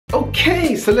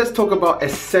Okay, so let's talk about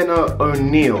Essena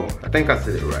O'Neil. I think I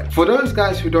said it right. For those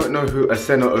guys who don't know who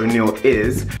Essena O'Neil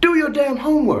is, do your damn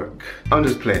homework. I'm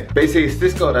just playing. Basically, it's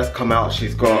this girl that's come out.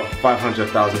 She's got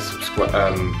 500,000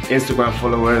 Instagram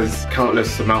followers,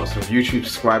 countless amounts of YouTube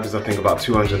subscribers, I think about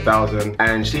 200,000.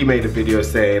 And she made a video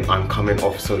saying, I'm coming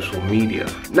off social media.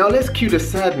 Now let's cue the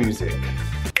sad music.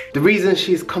 The reason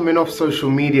she's coming off social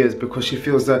media is because she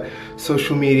feels that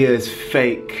social media is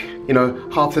fake. You know,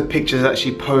 half the pictures that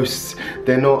she posts,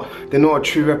 they're not a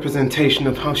true representation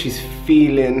of how she's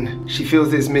feeling. She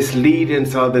feels it's misleading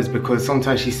to others because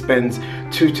sometimes she spends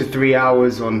 2 to 3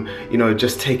 hours on, you know,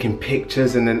 just taking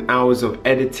pictures and then hours of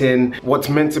editing. What's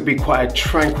meant to be quite a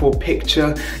tranquil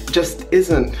picture just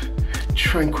isn't.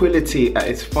 Tranquility at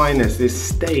its finest is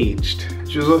staged.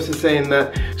 She was also saying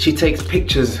that she takes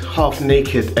pictures half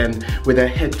naked and with her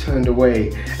head turned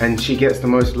away, and she gets the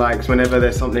most likes whenever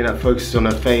there's something that focuses on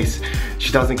her face.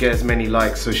 She doesn't get as many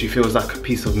likes, so she feels like a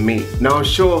piece of meat. Now I'm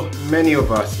sure many of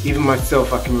us, even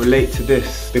myself, I can relate to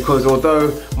this, because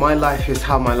although my life is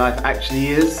how my life actually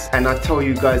is, and I tell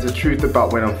you guys the truth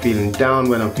about when I'm feeling down,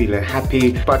 when I'm feeling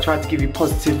happy, but I try to give you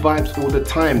positive vibes all the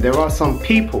time. There are some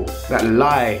people that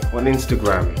lie on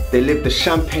Instagram. They live the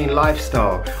champagne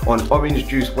lifestyle on orange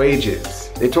juice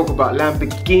wages. They talk about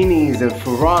Lamborghinis and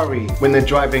Ferrari when they're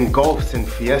driving Golfs and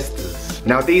Fiestas.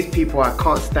 Now these people I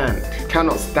cannot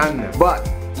stand them. But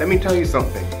let me tell you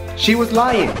something. She was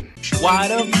lying. Why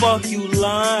the fuck you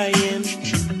lying?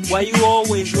 Why you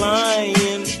always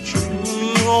lying?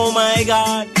 Oh my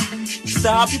God,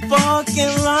 stop your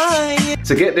fucking lying.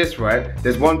 So get this right,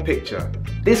 there's one picture.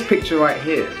 This picture right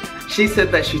here. She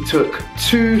said that she took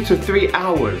 2 to 3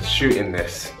 hours shooting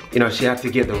this. You know, she had to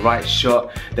get the right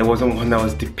shot. There wasn't one that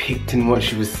was depicting what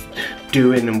she was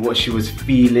doing and what she was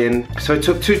feeling. So it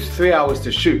took 2 to 3 hours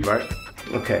to shoot, right?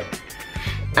 Okay.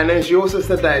 And then she also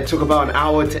said that it took about an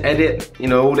hour to edit. You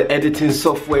know, all the editing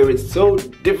software, it's so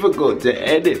difficult to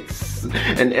edit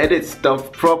and edit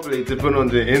stuff properly to put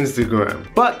onto Instagram.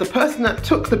 But the person that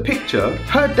took the picture,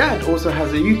 her dad also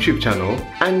has a YouTube channel,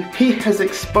 and he has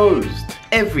exposed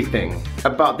everything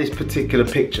about this particular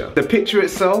picture. The picture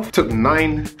itself took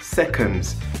 9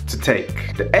 seconds to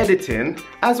take. The editing,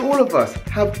 as all of us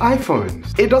have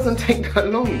iPhones, it doesn't take that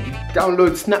long. You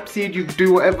download Snapseed, you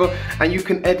do whatever, and you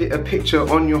can edit a picture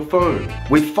on your phone.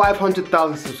 With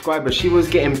 500,000 subscribers, she was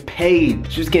getting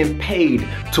paid. She was getting paid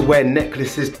to wear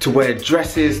necklaces, to wear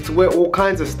dresses, to wear all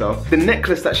kinds of stuff. The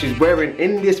necklace that she's wearing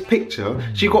in this picture,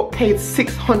 she got paid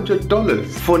 $600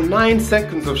 for 9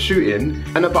 seconds of shooting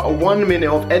and about 1 minute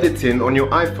of editing on your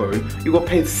iPhone. You got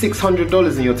paid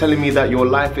 $600 and you're telling me that your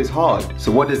life is hard.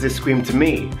 So what does this scream to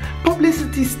me?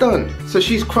 Publicity stunt. So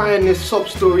she's crying this sob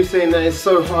story saying that it's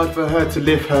so hard for her to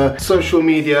live her social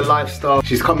media lifestyle.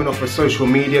 She's coming off of social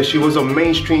media. She was on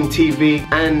mainstream TV,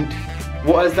 and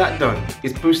what has that done?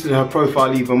 It's boosted her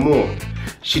profile even more.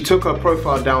 She took her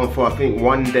profile down for I think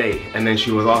 1 day, and then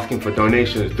she was asking for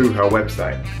donations through her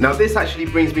website. Now this actually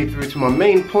brings me through to my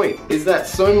main point, is that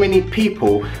so many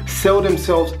people sell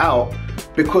themselves out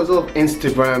because of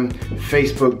Instagram,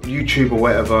 Facebook, YouTube or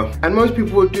whatever, and most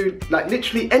people will do like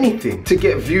literally anything to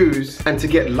get views and to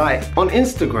get likes on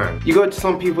Instagram. You go to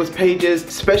some people's pages,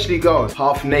 especially girls,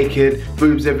 half naked,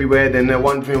 boobs everywhere, then they're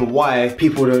wondering why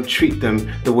people don't treat them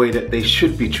the way that they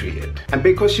should be treated. And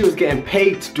because she was getting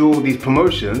paid to do all these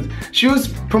promotions, she was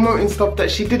promoting stuff that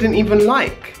she didn't even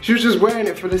like. She was just wearing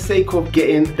it for the sake of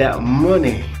getting that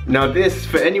money. Now this,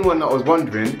 for anyone that was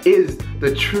wondering, is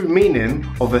the true meaning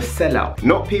of a sellout.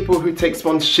 Not people who take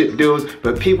sponsorship deals,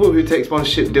 but people who take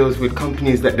sponsorship deals with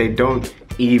companies that they don't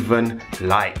even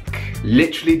like.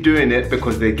 Literally doing it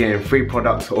because they're getting free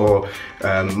products or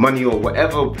money or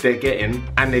whatever they're getting,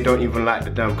 and they don't even like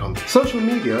the damn company. Social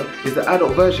media is the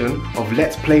adult version of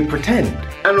let's play pretend.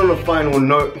 And on a final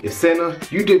note,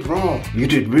 Essena, you did wrong. You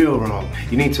did real wrong.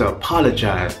 You need to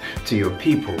apologize to your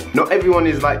people. Not everyone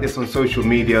is like this on social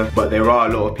media, but there are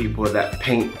a lot of people that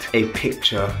paint a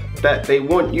picture that they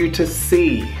want you to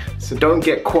see. So don't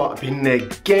get caught up in their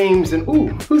games and ooh,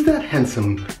 who's that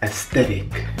handsome,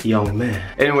 aesthetic young man?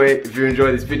 Anyway, if you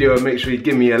enjoyed this video, make sure you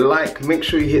give me a like, make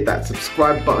sure you hit that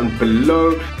subscribe button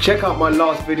below. Check out my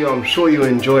last video, I'm sure you'll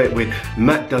enjoy it, with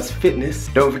Matt Does Fitness.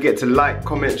 Don't forget to like,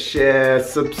 comment, share,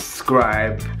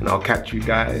 subscribe, and I'll catch you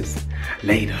guys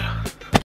later.